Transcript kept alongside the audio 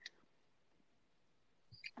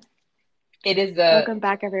It is a Welcome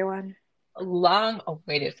back, everyone.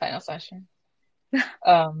 long-awaited final session.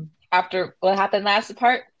 After what happened last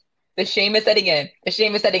part, the shame is setting in. The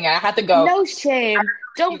shame is setting in. I have to go. No shame.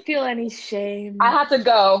 Don't feel any I shame. have to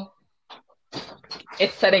go.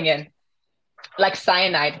 It's setting in like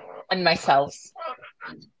cyanide in my cells.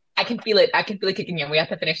 I can feel it. I can feel it kicking in. We have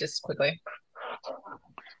to finish this quickly.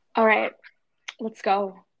 All right, let's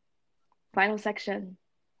go. Final section.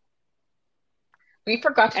 We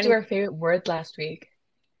forgot to do And our favorite word last week.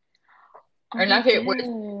 oh, Or we not favorite words, did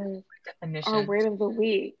our definition. word of the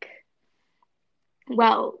week.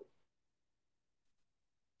 Well,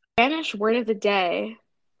 Spanish word of the day,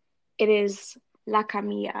 it is la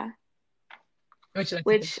camilla, Would you like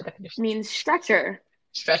to finish which the definition? means stretcher.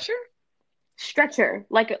 Stretcher? Stretcher,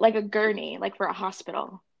 like a gurney, like for a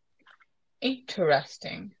hospital.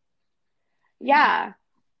 Interesting. Yeah,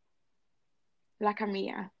 la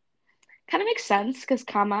camilla. Kind of makes sense because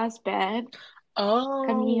cama is bed. Oh,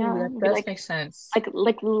 Camilla that would be does like make sense. like a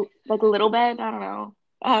little bit. I don't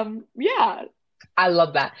know. Yeah. I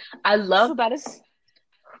love that. I love So that is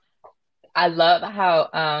I love how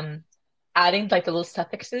adding like the little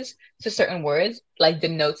suffixes to certain words like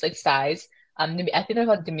denotes like size. I think they're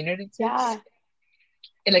called diminutives yeah.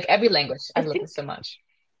 in like every language. I I love this think so much.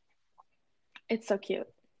 it's so cute.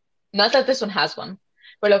 Not that this one has one.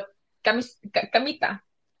 But look, camita.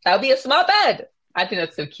 That would be a small bed. I think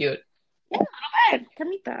that's so cute. Yeah, little bit.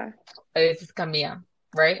 Camita. It's just camilla,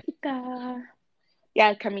 right? Camita.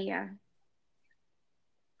 Yeah, Camilla.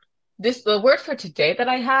 The word for today that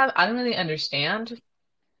I have, I don't really understand.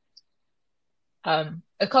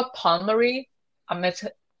 It's called palmary.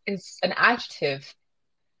 It's an adjective.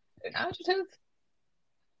 An adjective?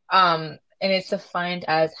 And it's defined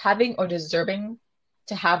as having or deserving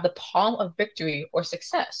to have the palm of victory or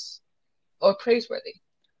success or praiseworthy.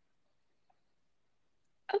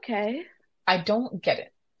 Okay. I don't get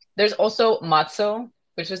it. There's also matzo,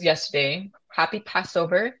 which was yesterday. Happy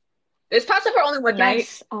Passover. Is Passover only one night?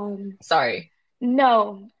 Yes. Sorry.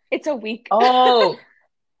 No, it's a week. Oh,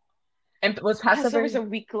 and was Passover, Passover's a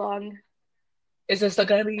week long. is this still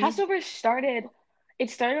gonna be? Passover started. It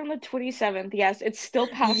started on the 27th. Yes, it's still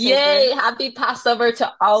Yay! Passover. Happy Passover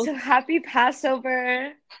to all. So happy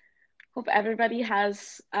Passover. Hope everybody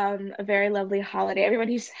has a very lovely holiday.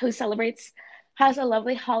 Everybody who celebrates has a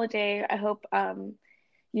lovely holiday. I hope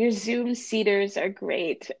your Zoom seaters are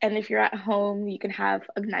great. And if you're at home, you can have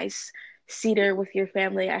a nice seater with your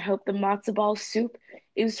family. I hope the matzo ball soup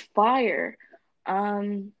is fire.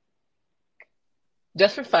 Um,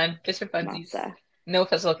 Just for fun, just for funsies. Matzah. No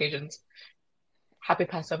festival occasions. Happy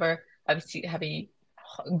Passover. Happy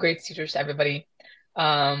great teachers to everybody.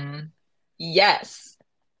 Um, yes.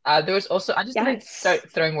 There was also, I'm just gonna Yes. start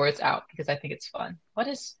throwing words out because I think it's fun.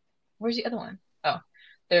 Where's the other one? Oh,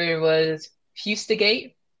 there was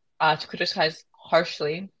fustigate, to criticize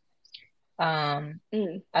harshly, um,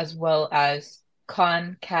 Mm. as well as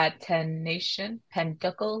concatenation,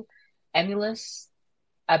 penducle, emulous,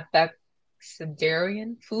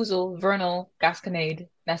 abecedarian, fusel, vernal, gasconade,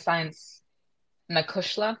 nescience,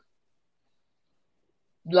 nacushla.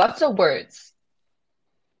 Lots of words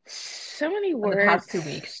So many in the past words.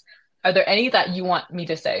 2 weeks. Are there any that you want me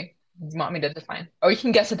to say? You want me to define? Or you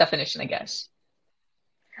can guess the definition, I guess.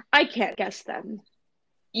 I can't guess them.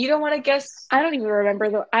 You don't want to guess, I don't even remember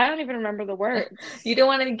the you words. don't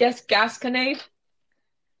want to guess gasconade?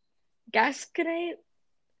 Gasconade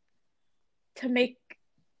to make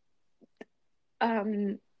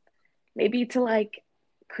um maybe to like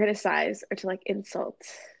criticize or to like insult.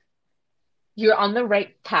 You're on the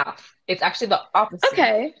right path. It's actually the opposite.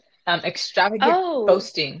 Okay. Extravagant Oh,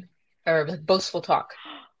 boasting or like boastful talk.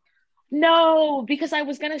 no, because I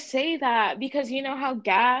was gonna say that because you know how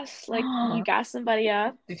gas, like you Do gas somebody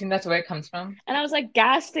up, you think that's where it comes from? and I was like,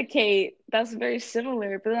 gasticate. That's very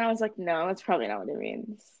similar, but then I was like, no, that's probably not what it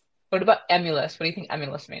means. What about emulous? What do you think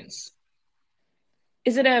emulous means?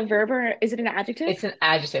 Is it a verb or is it an adjective? It's an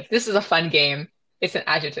adjective. This is a fun game. It's an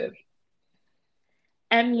adjective.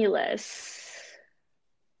 Emulous.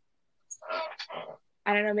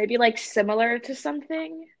 I don't know, maybe like similar to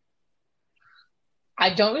something.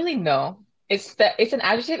 I don't really know. It's an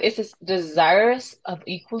adjective. It's just desirous of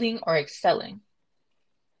equaling or excelling.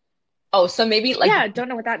 Oh, so maybe like Yeah, don't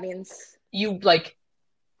know what that means. you like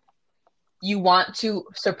you want to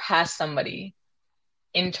surpass somebody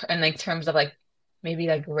in like terms of like maybe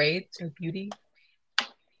like grades or beauty.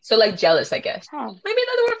 So like jealous, I guess. Huh. Maybe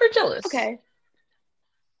another word for jealous. Okay.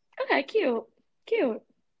 Okay, cute. Cute.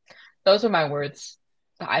 Those are my words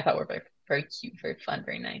that I thought were very, very cute, very fun,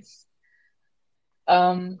 very nice.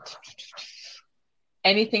 Um,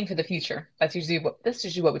 anything for the future. That's usually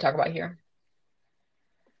what we talk about here.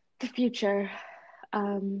 The future.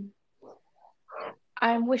 Um,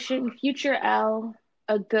 I'm wishing future Elle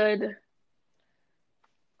a good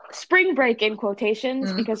spring break in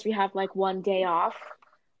quotations Mm, because we have like one day off,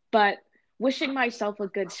 but wishing myself a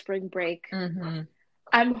good spring break. mm-hmm,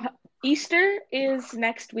 I'm Easter is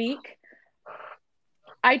next week.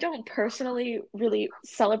 I don't personally really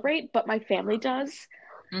celebrate, but my family does.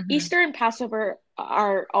 mm-hmm. Easter and Passover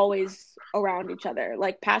are always around each other.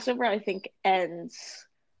 Like Passover, I think ends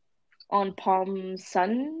on Palm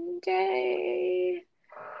Sunday.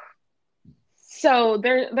 So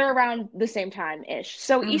they're around the same time ish.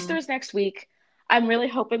 So Mm-hmm. Easter's next week. I'm really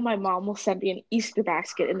hoping my mom will send me an Easter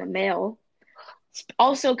basket in the mail.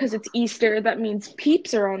 Also, because it's Easter, that means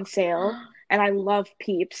Peeps are on sale, and I love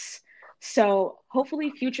Peeps. So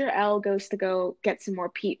hopefully, future Elle goes to go get some more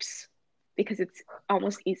Peeps because it's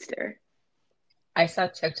almost Easter. I saw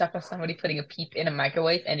TikTok of somebody putting a peep in a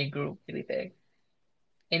microwave and it grew really big.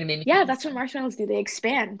 And it made me Yeah, kind of that's what sad. marshmallows do. They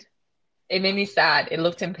expand. It made me sad. It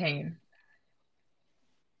looked in pain.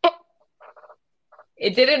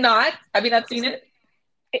 It did it not? Have you not seen it?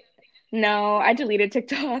 No, I deleted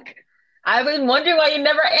TikTok. I've been wondering why you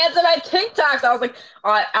never answer my TikToks. I was like,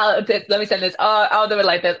 oh, let me send this. Oh, I'll do it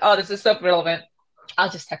like this. Oh, this is so relevant. I'll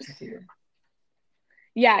just text it to you.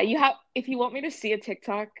 Yeah, you have. If you want me to see a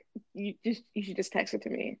TikTok, you should just text it to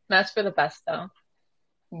me. That's for the best, though.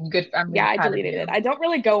 Good. I'm Yeah, really I proud of deleted it. you. I don't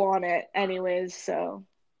really go on it anyways, so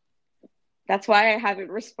that's why I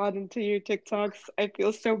haven't responded to your TikToks. I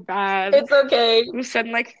feel so bad. It's okay. You sent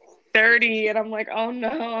like 30, and I'm like, oh no,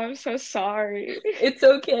 I'm so sorry. It's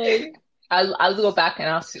okay. I'll go back and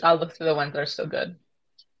I'll look through the ones that are so good.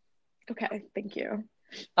 Okay, thank you.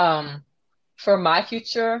 Um, for my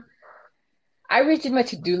future, I redid my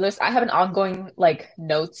to-do list. I have an ongoing like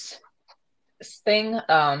notes thing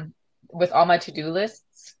with all my to-do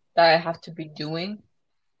lists that I have to be doing.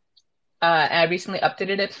 And I recently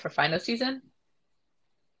updated it for final season.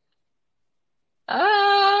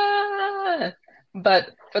 Ah, but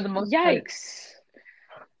for the most part, Yikes.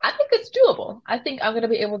 I think it's doable. I think I'm gonna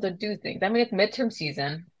be able to do things. I mean, it's midterm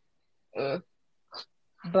season, ugh,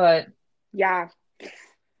 but Yeah,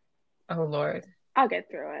 oh Lord, I'll get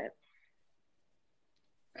through it.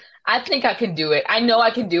 I think I can do it. I know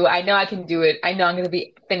I can do it. I know I can do it. I know I'm gonna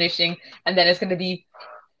be finishing, and then it's gonna be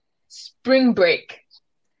spring break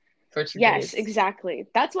for two Yes, days. exactly.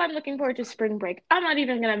 That's why I'm looking forward to spring break. I'm not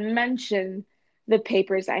even going to mention the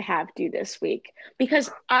papers I have due this week because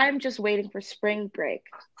I'm just waiting for spring break,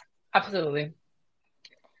 Absolutely.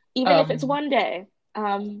 even if it's Um, one day.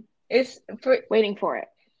 Um, it's for waiting for it.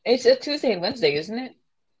 it's a Tuesday and Wednesday, isn't it?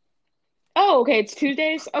 Oh, okay, it's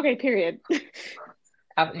Tuesdays. Okay, period.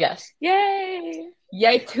 Yes. Yay!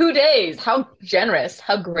 Yay, 2 days. How generous,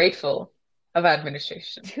 how grateful of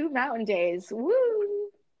administration. 2 mountain days. Woo!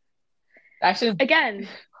 I shouldn't Again,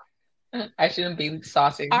 I shouldn't be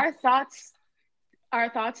saucy. our thoughts our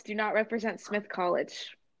thoughts do not represent Smith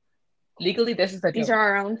College. Legally, this is a These are joke.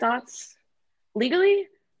 our own thoughts. Legally,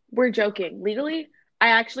 we're joking. Legally, I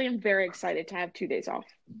actually am very excited to have 2 days off.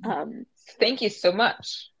 Um, Thank you so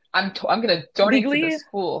much. I'm gonna donate to the legally,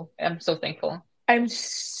 school. I'm so thankful. I'm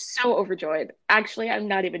so overjoyed. Actually, I'm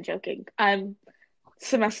not even joking. I'm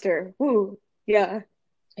semester. Woo. Yeah,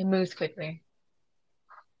 It moves quickly.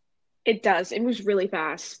 it does. It moves really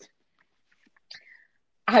fast.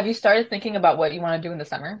 Have you started thinking about what you want to do in the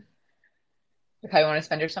summer? Like how you want to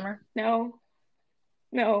spend your summer? No,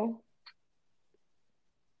 no.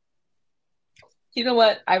 You know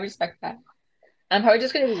what? I respect that. I'm probably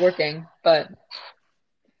just gonna be working, but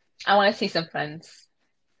I want to see some friends.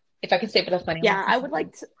 If I can save enough money, I want Yeah, to see some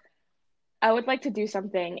friends. I would like to do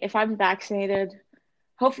something. If I'm vaccinated,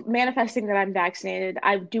 hope manifesting that I'm vaccinated,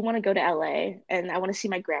 I do want to go to LA and I want to see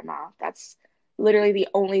my grandma. That's literally the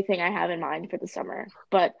only thing I have in mind for the summer.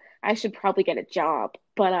 But I should probably get a job.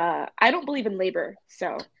 But I don't believe in labor,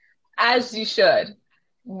 so As you should.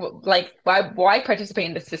 Like, why participate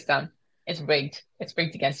in the system? It's rigged. It's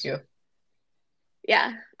rigged against you.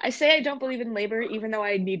 yeah. I say I don't believe in labor even though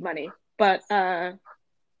I need money. But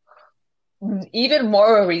Even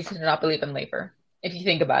more of a reason to not believe in labor, if you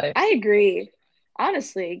think about it. I agree.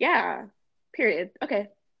 Honestly, yeah. Period. Okay.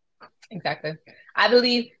 Exactly. I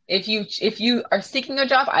believe if you are seeking a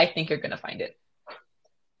job, I think you're gonna find it.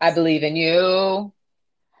 I believe in you.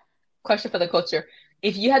 Question for the culture.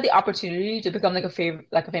 If you had the opportunity to become like a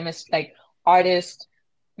famous like artist,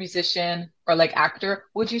 musician, or like actor,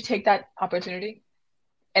 would you take that opportunity?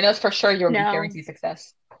 And that's for sure you're No, guaranteed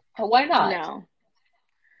success. Why not? no.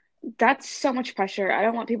 That's so much pressure. I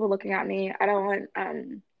don't want people looking at me. I don't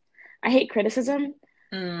want I hate criticism.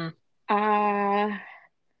 Mm, Uh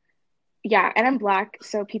Yeah, and I'm black,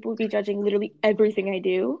 so people would be judging literally everything I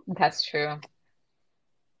do. That's true.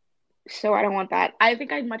 So I don't want that. I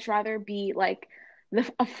think I'd much rather be like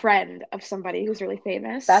a friend of somebody who's really That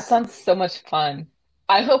famous. sounds so much fun.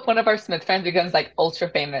 I hope one of our Smith friends becomes like ultra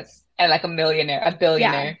famous and like a millionaire, a Yeah.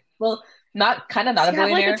 billionaire. Well, not kind of not a To have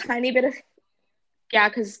like a billionaire. tiny bit of, yeah,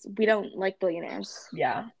 because we don't like billionaires.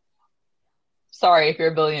 Yeah. Sorry if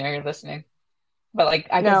you're a billionaire, you're listening. But like,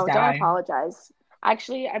 I guess No, don't die. apologize.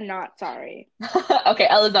 Actually, I'm not sorry. Okay,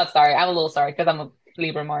 Ella's not sorry. I'm a little sorry because I'm a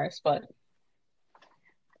Libra Mars, but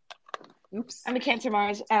oops. I'm a Cancer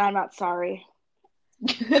Mars, and I'm not sorry.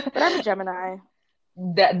 But I'm a Gemini.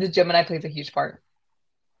 That the Gemini plays a huge part.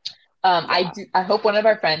 Yeah. I hope one of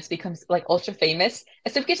our friends becomes like ultra famous,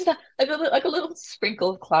 and so we get just like a little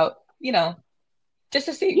sprinkle of clout, just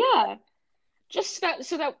to see. Yeah. Just that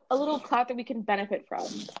so that a little clout that we can benefit from.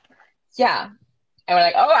 Yeah, and we're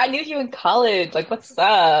like, oh, I knew you in college. Like, what's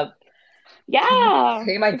up? Yeah,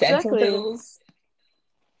 Pay my dental exactly. bills.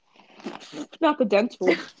 Not the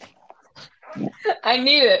dental. I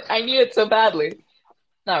need it. I need it so badly.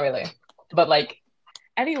 Not really, but like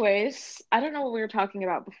Anyways, I don't know what we were talking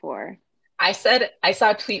about before. I saw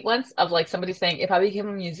a tweet once of like somebody saying if I became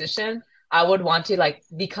a musician, I would want to like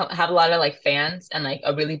become have a lot of like fans and like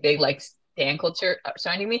a really big like fan culture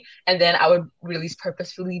surrounding me, and then I would release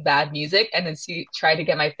purposefully bad music and then see try to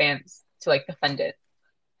get my fans to like defend it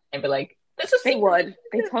and be like, this is They super would.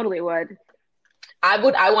 They good. totally would. I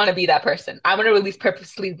want to be that person. I want to release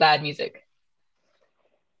purposely bad music.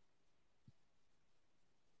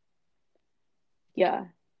 Yeah.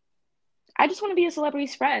 I just want to be a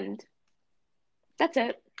celebrity's friend. That's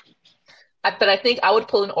it. But I think I would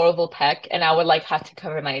pull an Orville Peck and I would like have to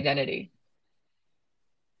cover my identity.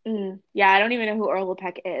 Yeah, I don't even know who Orville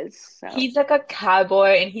Peck is. So, He's like a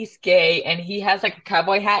cowboy and he's gay and he has like a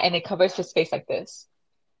cowboy hat and it covers his face like this.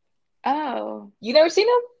 oh, You never seen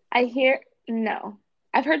him? I hear no.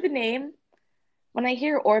 I've heard the name. When I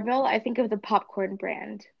hear Orville, I think of the popcorn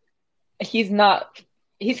brand. He's not.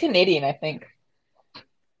 He's Canadian, I think.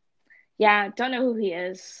 Yeah, don't know who he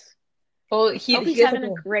is. Well, Hope he he's has like having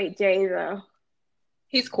a a. great day though.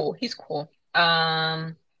 He's cool. He's cool.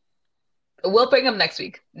 We'll bring him next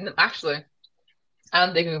week. Actually, I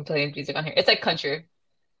don't think we can play his music on here. It's like country.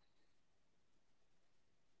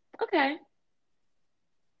 Okay.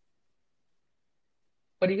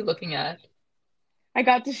 What are you looking at? I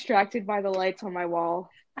got distracted by the lights on my wall.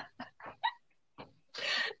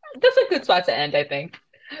 That's a good spot to end, I think.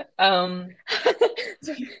 Um,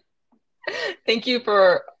 thank you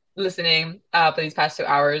for listening for these past 2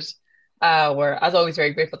 hours. We're as always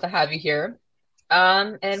very grateful to have you here.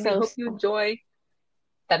 And we So, hope you enjoy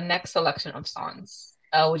the next selection of songs.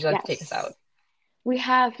 Would you like to take us out? yes. We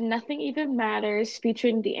have Nothing Even Matters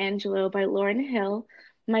featuring D'Angelo by Lauryn Hill,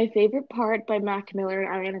 My Favorite Part by Mac Miller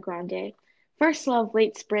and Ariana Grande, First Love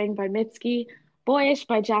Late Spring by Mitski, Boyish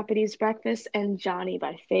by Japanese Breakfast, and Johnny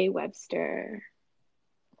by Faye Webster.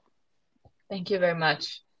 Thank you very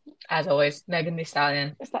much. As always, Megan Thee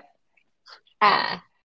Stallion. What's that? Ah. Ah.